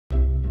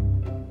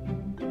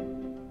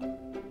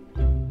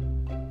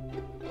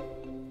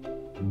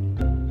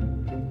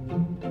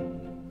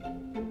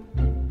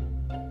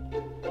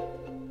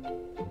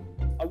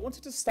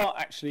wanted to start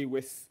actually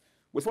with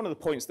one of the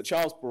points that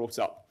Charles brought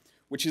up,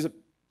 which is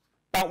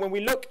about when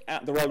we look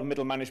at the role of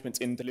middle management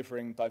in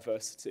delivering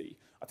diversity.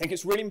 I think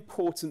it's really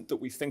important that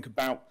we think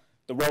about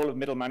the role of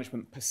middle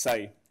management per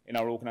se in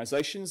our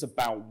organisations,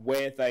 about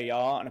where they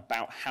are and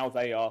about how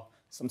they are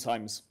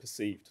sometimes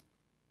perceived.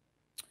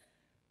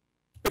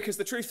 Because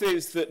the truth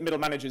is that middle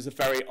managers are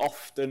very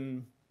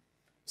often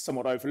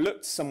somewhat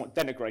overlooked, somewhat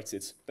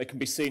denigrated. They can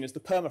be seen as the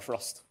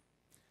permafrost.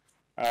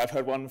 I've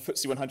heard one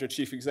FTSE 100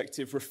 chief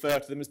executive refer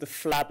to them as the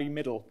flabby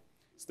middle.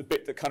 It's the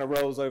bit that kind of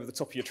rolls over the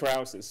top of your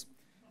trousers,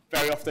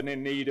 very often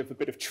in need of a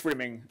bit of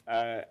trimming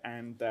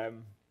and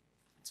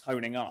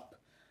toning up.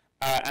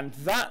 And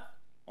that,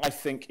 I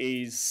think,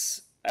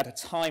 is at a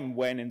time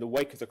when, in the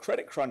wake of the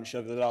credit crunch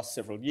over the last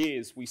several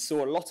years, we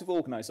saw a lot of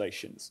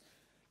organisations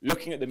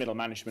looking at the middle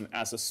management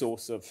as a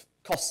source of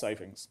cost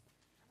savings,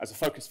 as a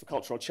focus for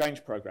cultural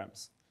change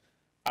programmes.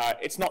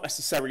 It's not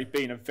necessarily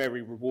been a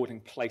very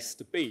rewarding place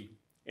to be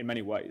in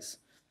many ways.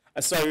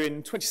 And so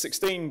in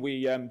 2016,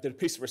 we did a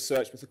piece of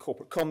research with a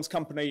corporate comms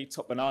company,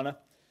 Top Banana,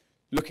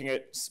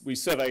 we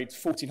surveyed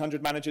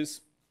 1,400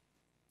 managers,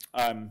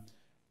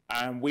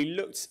 and we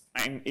looked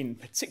in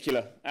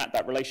particular at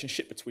that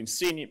relationship between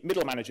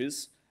middle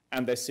managers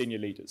and their senior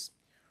leaders.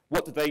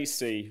 What do they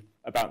see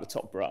about the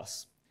top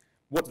brass?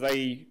 What do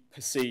they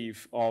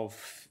perceive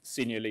of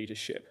senior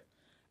leadership?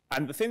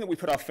 And the thing that we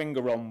put our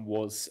finger on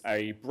was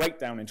a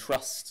breakdown in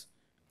trust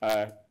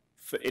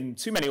in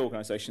too many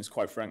organisations,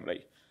 quite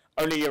frankly.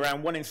 Only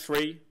around 1 in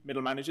 3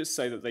 middle managers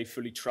say that they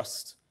fully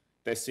trust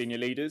their senior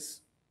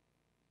leaders.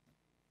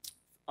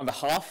 Under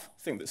half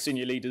think that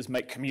senior leaders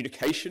make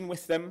communication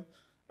with them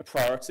a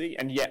priority,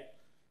 and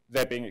yet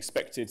they're being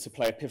expected to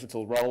play a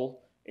pivotal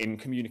role in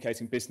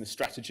communicating business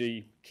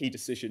strategy, key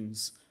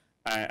decisions,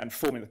 and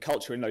forming the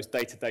culture in those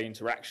day-to-day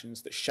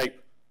interactions that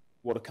shape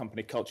what a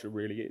company culture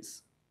really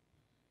is.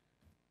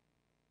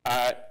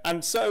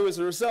 And so as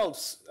a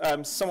result,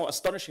 somewhat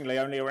astonishingly,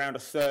 only around a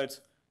third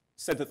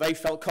said that they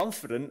felt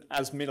confident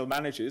as middle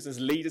managers, as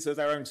leaders of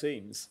their own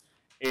teams,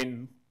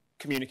 in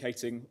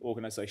communicating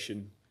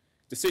organisation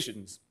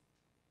decisions.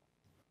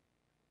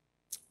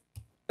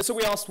 So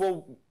we asked,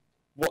 well,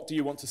 what do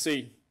you want to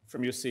see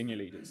from your senior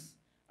leaders?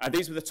 And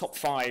these were the top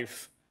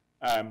 5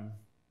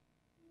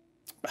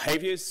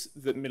 behaviours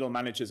that middle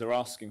managers are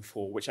asking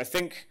for, which I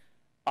think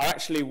are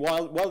actually,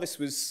 while this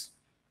was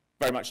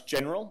very much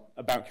general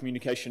about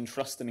communication,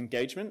 trust and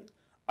engagement,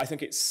 I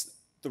think it's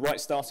the right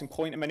starting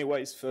point in many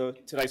ways for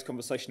today's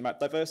conversation about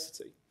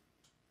diversity.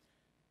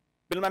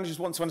 Middle managers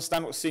want to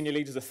understand what senior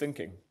leaders are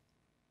thinking.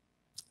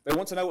 They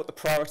want to know what the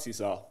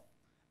priorities are.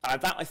 And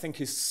that, I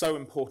think, is so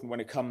important when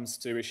it comes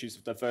to issues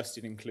of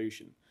diversity and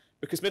inclusion,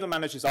 because middle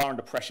managers are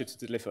under pressure to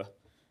deliver.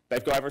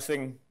 They've got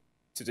everything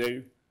to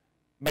do.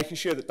 Making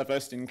sure that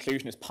diversity and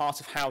inclusion is part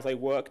of how they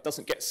work,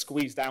 doesn't get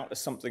squeezed out as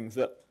something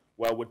that,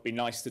 well, would be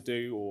nice to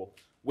do, or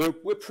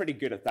we're pretty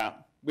good at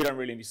that. We don't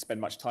really need to spend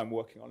much time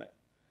working on it.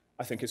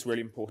 I think it's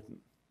really important.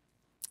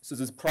 So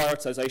there's a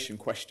prioritization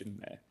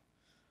question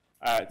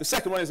there. The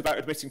second one is about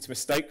admitting to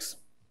mistakes.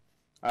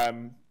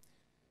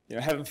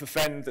 Heaven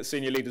forfend that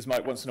senior leaders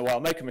might once in a while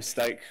make a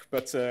mistake,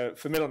 but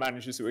for middle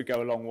managers it would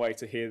go a long way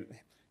to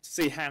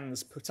see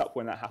hands put up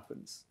when that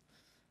happens.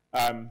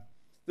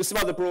 There's some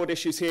other broad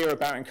issues here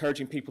about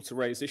encouraging people to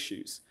raise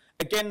issues.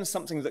 Again,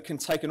 something that can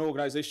take an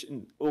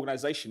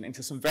organisation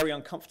into some very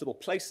uncomfortable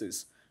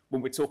places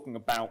when we're talking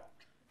about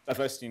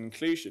diversity and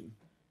inclusion.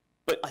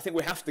 But I think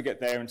we have to get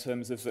there in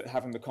terms of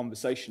having the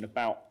conversation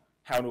about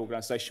how an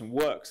organisation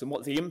works and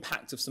what the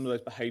impact of some of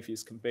those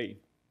behaviours can be.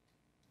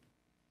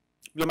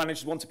 Middle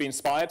managers want to be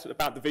inspired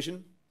about the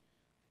vision,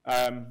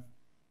 and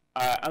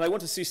they want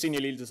to see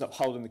senior leaders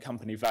upholding the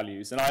company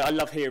values. And I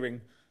love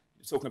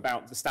talking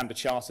about the standard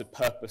chartered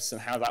purpose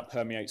and how that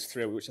permeates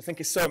through, which I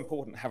think is so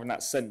important, having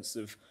that sense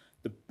of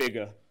the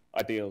bigger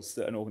ideals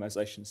that an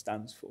organisation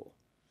stands for.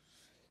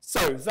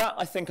 So that,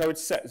 I think, I would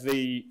set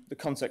the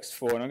context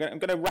for, and I'm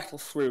going to rattle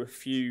through a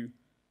few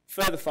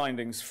further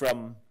findings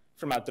from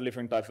our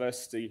Delivering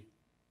Diversity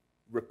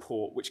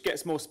report, which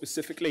gets more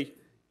specifically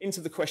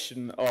into the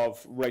question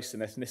of race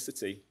and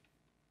ethnicity.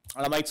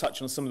 And I may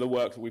touch on some of the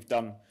work that we've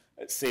done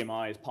at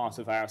CMI as part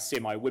of our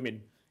CMI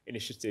Women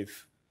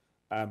initiative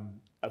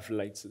of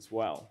late as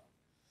well.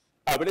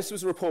 But this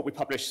was a report we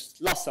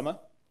published last summer,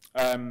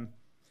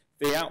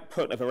 the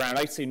output of around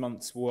 18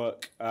 months'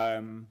 work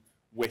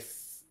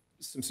with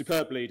some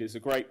superb leaders, a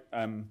great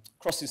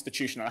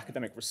cross-institutional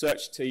academic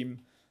research team,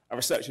 a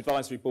research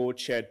advisory board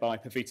chaired by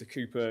Pavita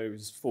Cooper,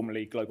 who's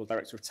formerly Global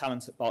Director of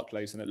Talent at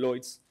Barclays and at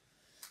Lloyds.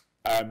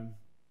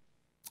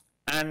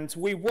 And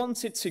we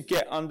wanted to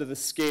get under the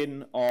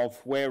skin of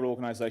where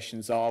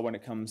organisations are when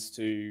it comes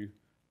to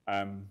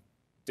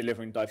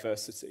delivering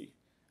diversity.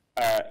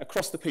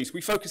 Across the piece,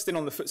 we focused in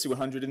on the FTSE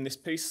 100 in this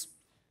piece,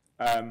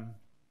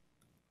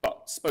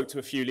 but spoke to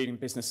a few leading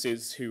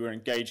businesses who were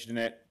engaged in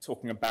it,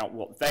 talking about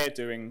what they're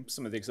doing,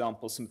 some of the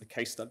examples, some of the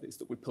case studies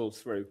that we pulled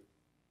through.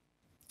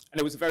 And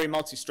it was a very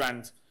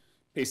multi-strand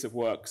piece of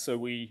work. So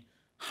we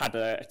had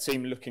a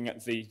team looking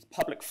at the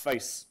public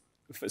face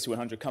the FTSE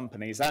 100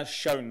 companies, as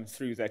shown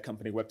through their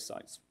company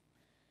websites.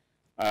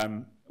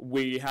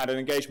 We had an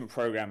engagement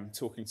program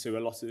talking to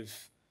a lot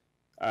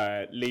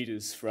of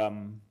leaders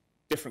from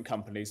different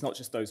companies, not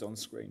just those on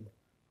screen.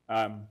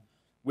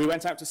 We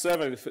went out to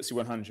survey the FTSE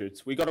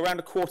 100. We got around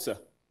a quarter.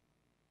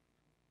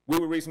 We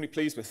were reasonably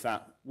pleased with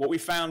that. What we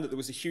found that there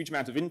was a huge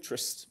amount of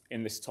interest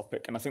in this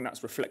topic, and I think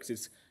that's reflected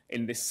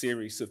in this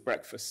series of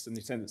breakfasts and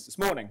the attendance this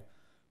morning.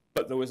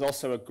 But there was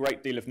also a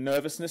great deal of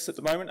nervousness at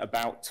the moment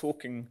about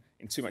talking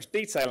in too much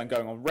detail and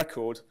going on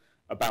record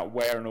about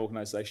where an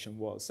organisation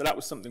was. So that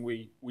was something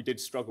we did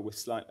struggle with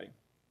slightly.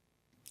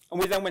 And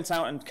we then went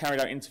out and carried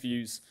out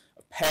interviews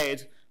of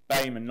paired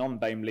BAME and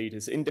non-BAME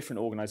leaders in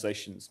different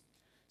organisations,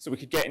 so we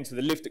could get into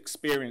the lived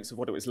experience of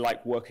what it was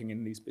like working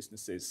in these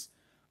businesses,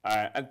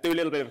 and do a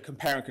little bit of a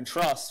compare and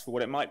contrast for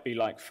what it might be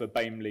like for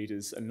BAME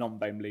leaders and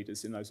non-BAME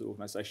leaders in those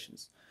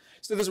organisations.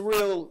 So there's a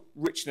real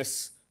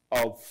richness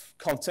of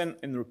content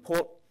in the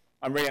report.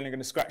 I'm really only going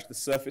to scratch the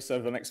surface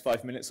over the next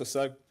 5 minutes or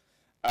so.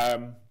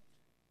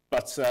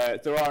 But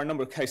there are a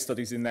number of case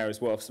studies in there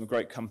as well, some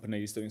great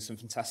companies doing some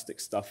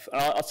fantastic stuff.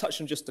 And I'll touch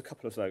on just a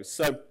couple of those.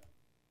 So,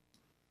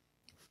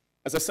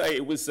 as I say,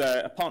 it was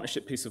a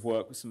partnership piece of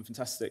work with some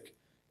fantastic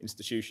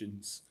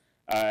institutions.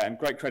 And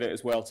great credit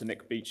as well to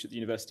Nick Beach at the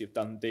University of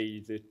Dundee,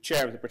 the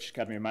chair of the British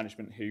Academy of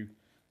Management, who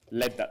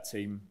led that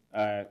team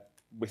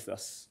with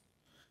us.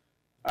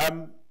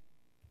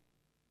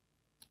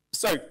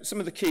 So, some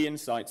of the key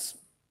insights.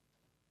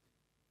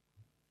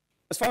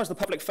 As far as the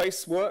public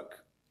face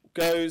work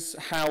goes,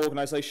 how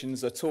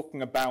organisations are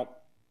talking about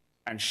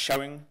and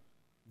showing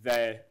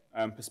their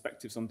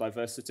perspectives on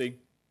diversity,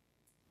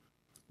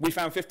 we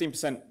found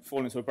 15%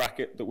 fall into a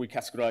bracket that we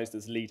categorised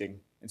as leading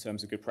in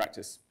terms of good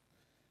practice.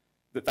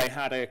 That they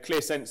had a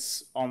clear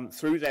sense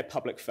through their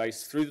public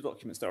face, through the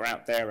documents that are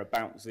out there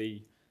about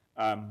the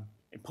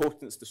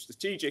importance, the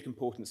strategic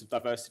importance of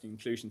diversity and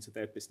inclusion to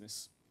their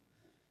business.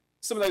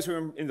 Some of those who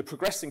are in the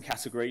progressing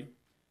category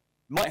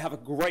might have a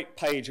great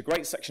page, a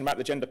great section about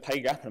the gender pay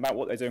gap and about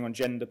what they're doing on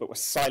gender, but were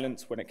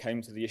silent when it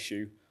came to the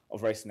issue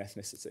of race and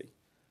ethnicity.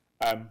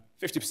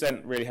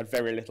 50% really had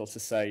very little to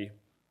say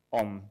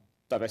on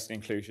diversity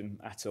and inclusion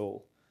at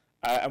all.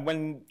 And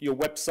when your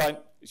website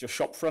is your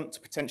shop front to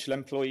potential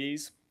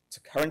employees,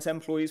 to current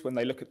employees, when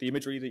they look at the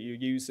imagery that you're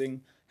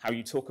using, how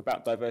you talk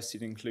about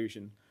diversity and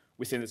inclusion,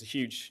 we think there's a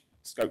huge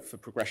scope for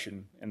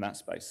progression in that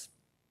space.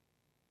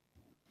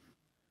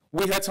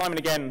 We heard time and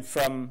again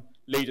from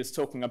leaders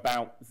talking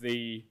about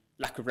the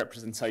lack of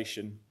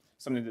representation,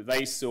 something that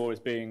they saw as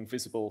being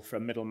visible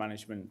from middle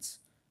management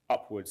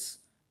upwards.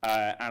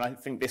 And I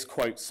think this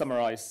quote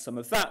summarised some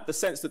of that, the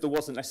sense that there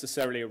wasn't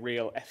necessarily a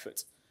real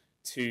effort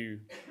to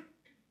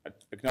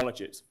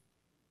acknowledge it.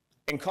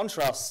 In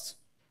contrast,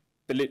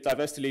 the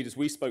diversity leaders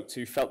we spoke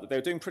to felt that they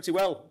were doing pretty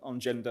well on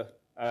gender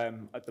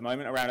at the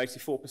moment. Around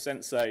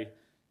 84% say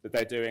that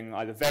they're doing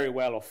either very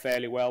well or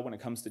fairly well when it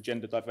comes to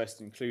gender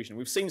diversity and inclusion.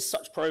 We've seen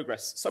such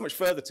progress, so much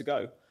further to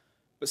go,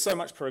 but so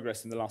much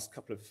progress in the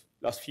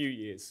last few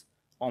years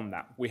on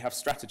that. We have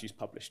strategies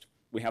published,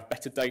 we have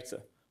better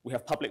data, we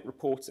have public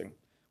reporting,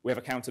 we have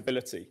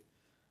accountability.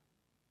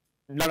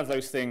 None of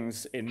those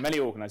things in many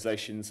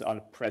organisations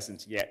are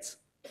present yet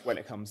when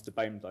it comes to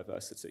BAME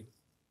diversity.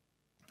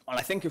 And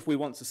I think if we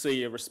want to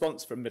see a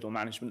response from middle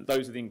management,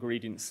 those are the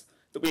ingredients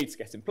that we need to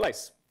get in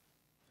place.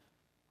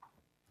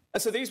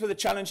 And so these were the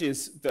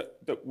challenges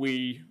that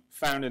we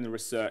found in the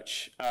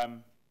research.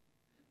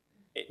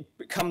 It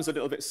becomes a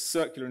little bit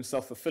circular and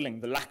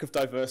self-fulfilling. The lack of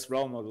diverse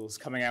role models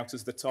coming out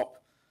as the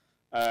top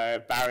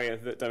barrier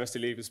that diversity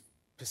leaders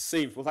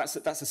perceive. Well, that's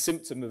a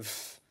symptom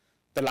of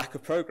the lack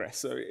of progress,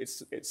 so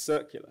it's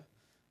circular.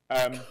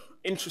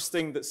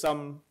 Interesting that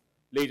some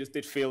leaders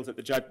did feel that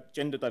the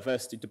gender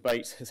diversity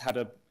debate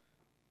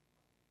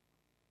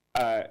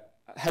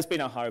has been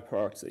a higher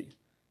priority.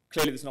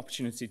 Clearly, there's an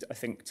opportunity, I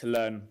think, to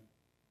learn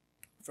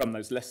from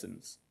those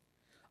lessons.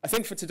 I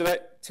think for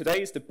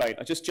today's debate,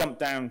 I just jumped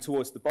down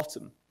towards the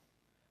bottom.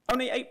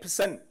 Only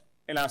 8%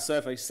 in our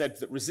survey said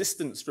that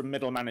resistance from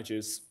middle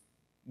managers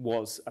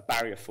was a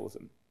barrier for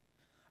them.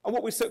 And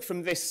what we took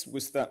from this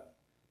was that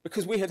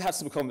because we had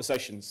some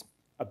conversations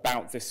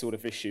about this sort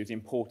of issue, the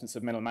importance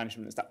of middle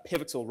management as that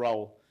pivotal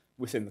role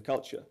within the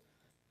culture.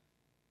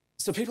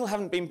 So people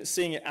haven't been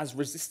seeing it as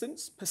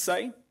resistance per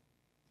se,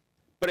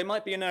 but it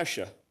might be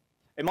inertia.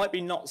 It might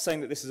be not saying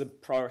that this is a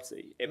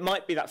priority. It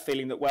might be that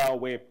feeling that, well,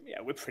 we're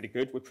pretty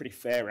good, we're pretty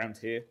fair around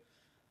here,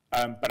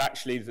 but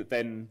actually that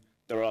then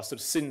there are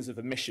sort of sins of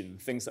omission,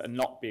 things that are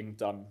not being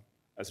done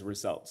as a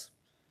result.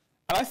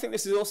 And I think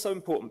this is also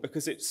important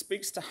because it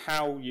speaks to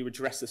how you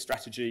address a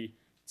strategy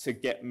to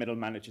get middle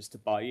managers to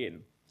buy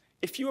in.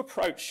 If you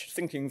approach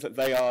thinking that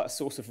they are a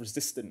source of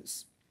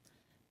resistance,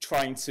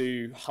 trying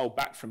to hold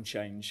back from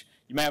change,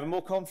 you may have a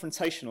more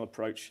confrontational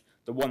approach,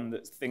 the one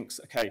that thinks,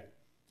 okay,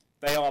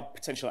 they are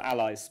potential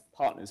allies,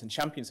 partners, and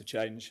champions of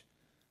change,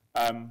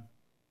 and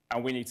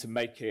we need to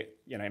make it,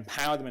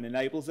 empower them and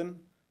enable them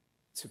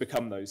to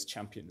become those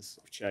champions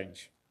of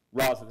change,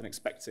 rather than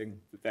expecting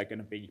that they're going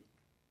to be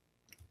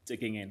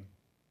digging in.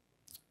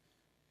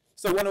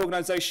 So one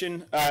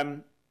organisation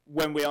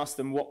when we asked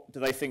them what do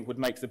they think would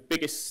make the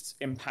biggest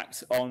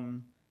impact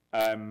on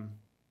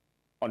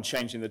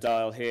changing the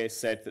dial here,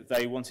 said that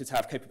they wanted to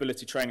have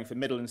capability training for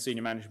middle and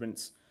senior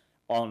management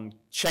on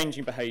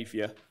changing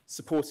behaviour,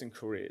 supporting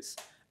careers.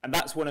 And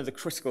that's one of the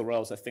critical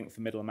roles, I think,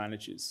 for middle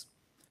managers.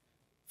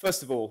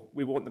 First of all,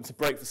 we want them to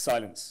break the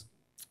silence.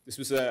 This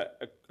was a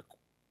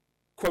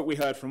quote we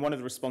heard from one of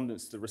the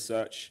respondents to the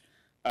research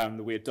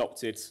that we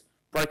adopted,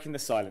 breaking the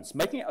silence,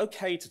 making it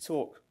okay to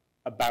talk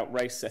about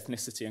race,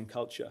 ethnicity, and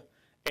culture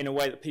in a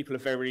way that people are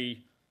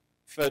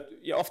for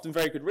often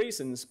very good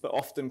reasons, but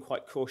often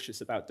quite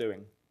cautious about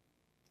doing.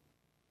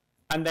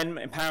 And then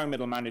empowering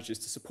middle managers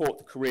to support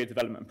the career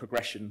development and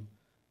progression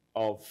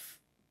of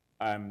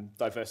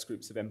diverse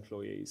groups of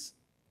employees.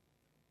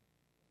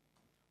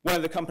 One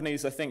of the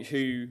companies, I think,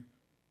 who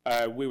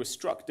we were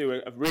struck do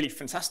a really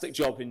fantastic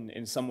job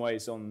in some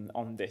ways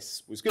on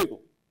this was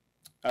Google.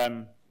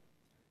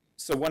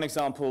 So one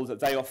example that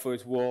they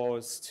offered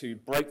was to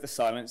break the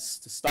silence,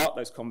 to start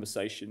those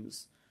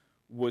conversations,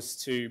 was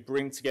to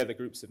bring together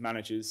groups of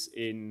managers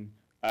in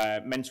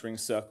mentoring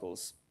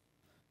circles.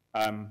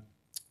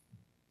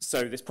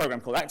 So this program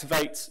called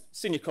Activate,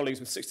 senior colleagues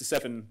with 6 to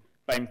 7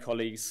 BAME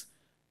colleagues,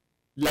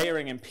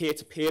 layering in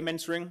peer-to-peer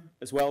mentoring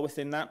as well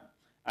within that,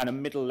 and a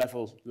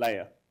middle-level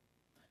layer.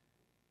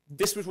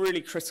 This was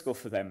really critical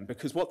for them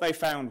because what they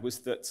found was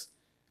that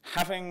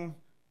having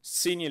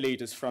senior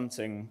leaders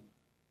fronting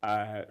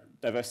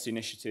diversity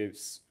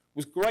initiatives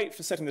was great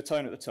for setting the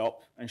tone at the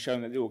top and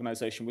showing that the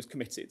organisation was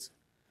committed.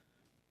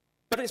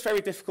 But it's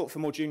very difficult for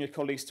more junior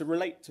colleagues to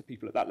relate to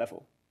people at that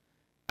level.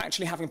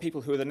 Actually having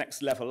people who are the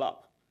next level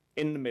up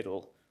in the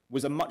middle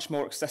was a much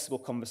more accessible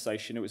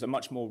conversation. It was a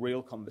much more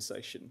real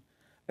conversation.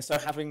 And so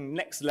having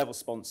next level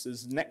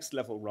sponsors, next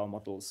level role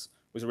models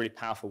was a really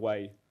powerful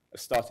way of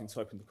starting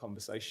to open the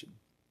conversation.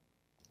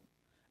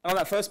 And on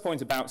that first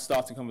point about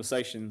starting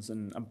conversations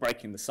and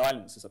breaking the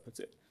silence, as I put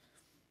it,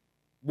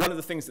 one of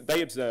the things that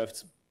they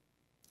observed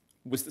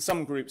was that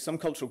some groups, some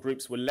cultural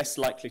groups, were less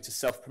likely to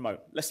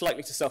self-promote, less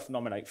likely to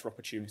self-nominate for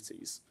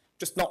opportunities,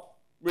 just not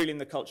really in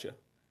the culture.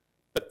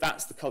 But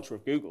that's the culture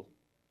of Google.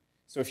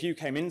 So if you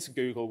came into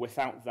Google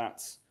without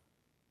that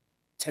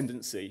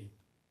tendency,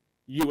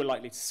 you were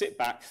likely to sit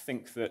back,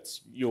 think that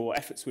your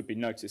efforts would be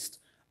noticed,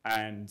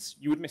 and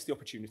you would miss the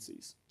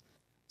opportunities.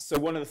 So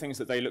one of the things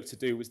that they looked to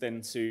do was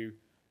then to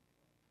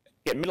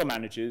get middle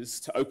managers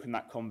to open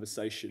that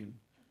conversation,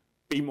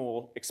 be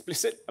more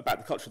explicit about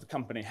the culture of the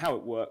company, how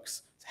it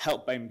works, to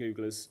help BAME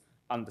Googlers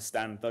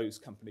understand those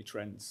company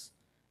trends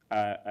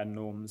and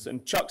norms.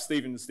 And Chuck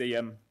Stevens,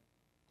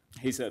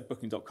 he's at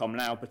booking.com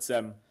now, but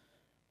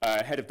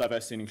head of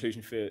diversity and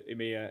inclusion for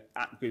EMEA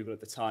at Google at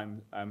the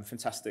time,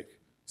 fantastic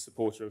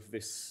supporter of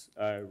this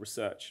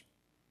research.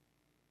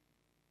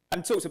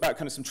 And talked about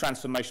kind of some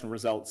transformational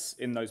results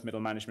in those middle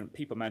management,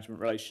 people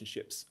management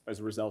relationships as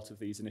a result of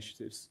these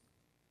initiatives.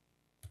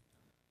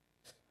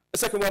 The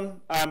second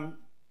one,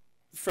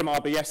 from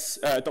RBS,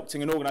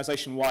 adopting an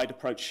organisation-wide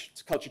approach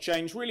to culture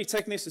change, really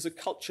taking this as a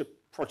culture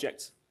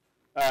project,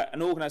 an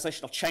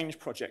organisational change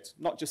project,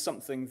 not just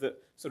something that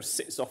sort of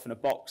sits off in a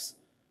box,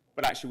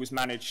 but actually was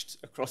managed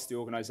across the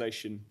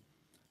organisation.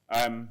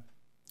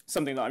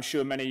 Something that I'm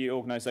sure many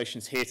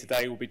organisations here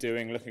today will be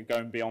doing, looking at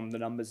going beyond the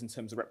numbers in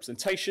terms of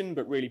representation,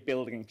 but really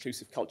building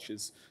inclusive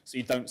cultures so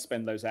you don't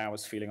spend those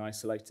hours feeling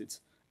isolated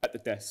at the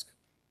desk.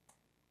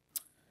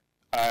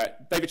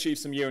 They've achieved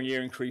some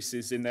year-on-year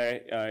increases in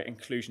their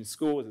inclusion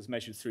scores as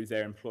measured through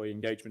their employee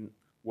engagement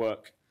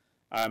work.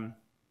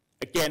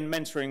 Again,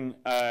 mentoring,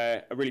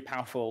 a really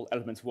powerful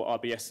element of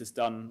what RBS has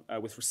done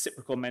with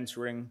reciprocal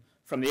mentoring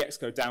from the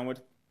exco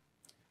downward,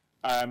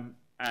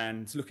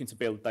 and looking to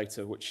build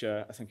data, which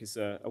I think is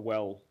a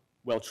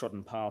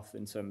well-trodden path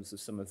in terms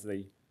of some of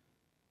the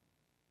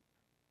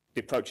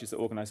approaches that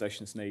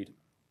organisations need.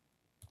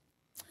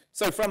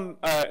 So from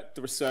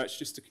the research,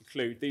 just to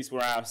conclude, these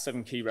were our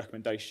 7 key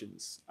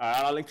recommendations.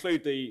 I'll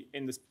include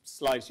in the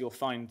slides, you'll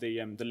find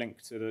the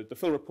link to the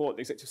full report,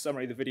 the executive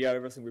summary, the video,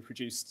 everything we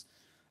produced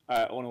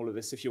on all of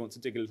this if you want to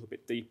dig a little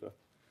bit deeper.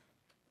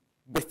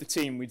 With the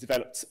team, we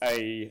developed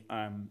a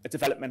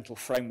developmental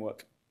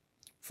framework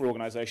for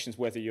organisations,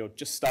 whether you're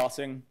just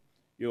starting,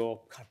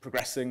 you're kind of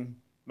progressing,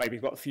 maybe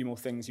you've got a few more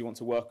things you want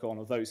to work on,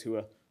 or those who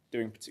are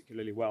doing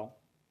particularly well,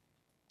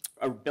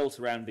 are built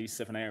around these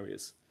 7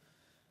 areas.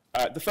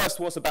 The first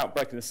was about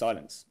breaking the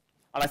silence.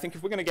 And I think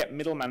if we're going to get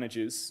middle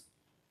managers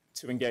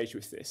to engage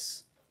with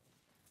this,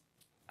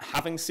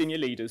 having senior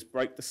leaders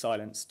break the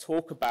silence,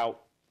 talk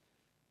about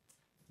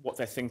what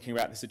they're thinking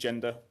about this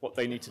agenda, what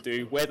they need to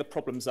do, where the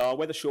problems are,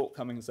 where the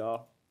shortcomings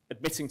are,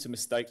 admitting to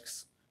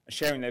mistakes, and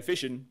sharing their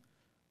vision,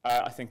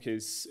 I think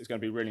is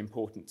going to be really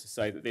important to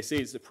say that this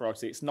is a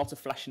priority. It's not a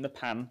flash in the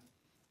pan.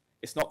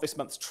 It's not this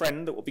month's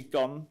trend that will be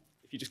gone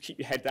if you just keep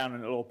your head down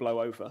and it'll all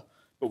blow over.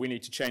 But we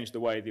need to change the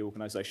way the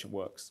organisation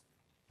works.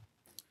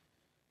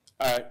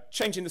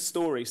 Changing the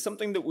story.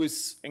 Something that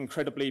was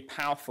incredibly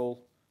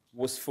powerful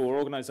was for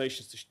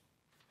organisations to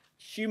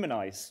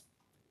humanise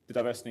the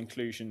diversity and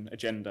inclusion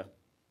agenda.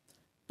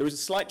 There is a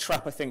slight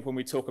trap, I think, when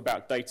we talk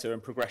about data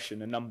and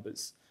progression and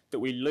numbers, that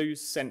we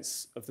lose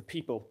sense of the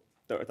people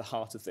that are at the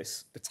heart of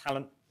this, the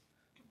talent.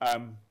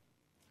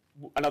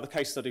 Another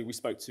case study we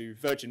spoke to,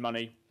 Virgin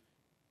Money,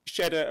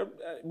 shared a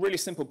really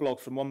simple blog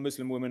from one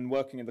Muslim woman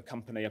working in the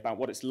company about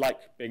what it's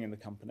like being in the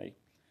company.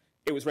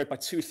 It was read by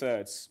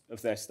 2/3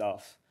 of their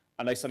staff,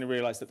 and they suddenly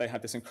realized that they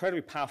had this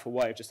incredibly powerful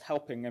way of just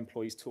helping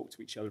employees talk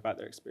to each other about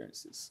their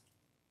experiences.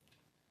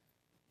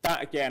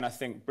 That, again, I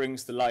think,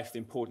 brings to life the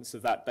importance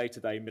of that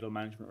day-to-day middle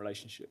management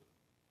relationship.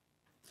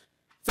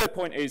 Third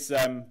point is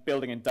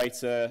building in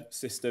data,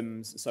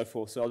 systems, and so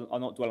forth, so I'll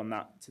not dwell on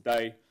that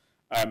today.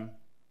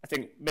 I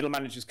think middle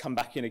managers come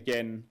back in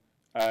again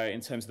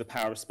in terms of the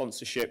power of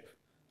sponsorship,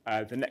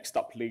 the next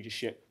up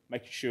leadership,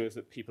 making sure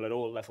that people at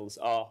all levels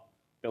are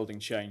building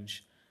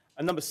change.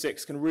 And number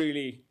 6, can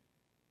really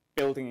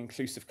building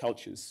inclusive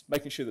cultures,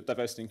 making sure that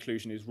diversity and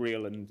inclusion is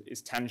real and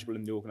is tangible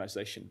in the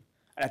organisation.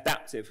 And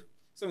adaptive,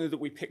 something that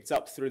we picked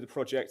up through the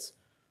project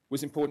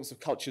was the importance of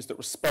cultures that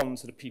respond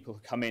to the people who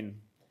come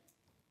in.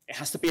 It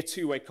has to be a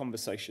two-way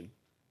conversation,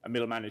 and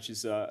middle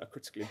managers are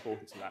critically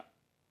important to that.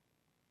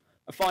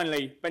 And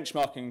finally,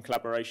 benchmarking and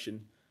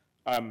collaboration.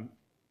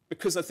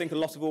 Because I think a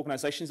lot of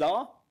organisations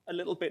are a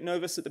little bit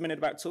nervous at the minute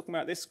about talking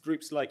about this,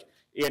 groups like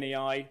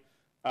ENEI,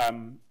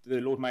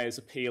 the Lord Mayor's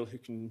Appeal, who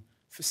can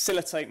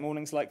facilitate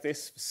mornings like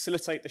this,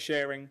 facilitate the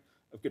sharing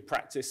of good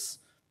practice,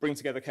 bring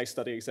together case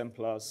study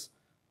exemplars,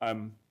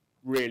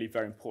 really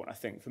very important, I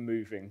think, for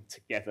moving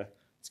together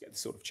to get the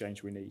sort of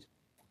change we need.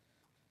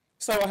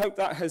 So I hope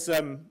that has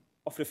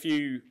offered a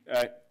few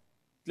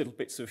little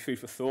bits of food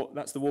for thought.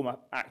 That's the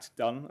warm-up act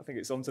done. I think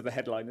it's on to the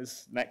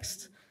headliners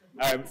next.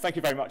 Thank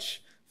you very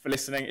much for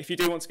listening. If you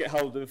do want to get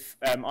hold of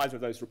either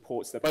of those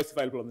reports, they're both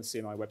available on the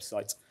CMI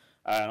website,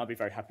 and I'll be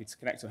very happy to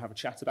connect and have a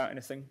chat about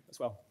anything as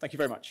well. Thank you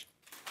very much.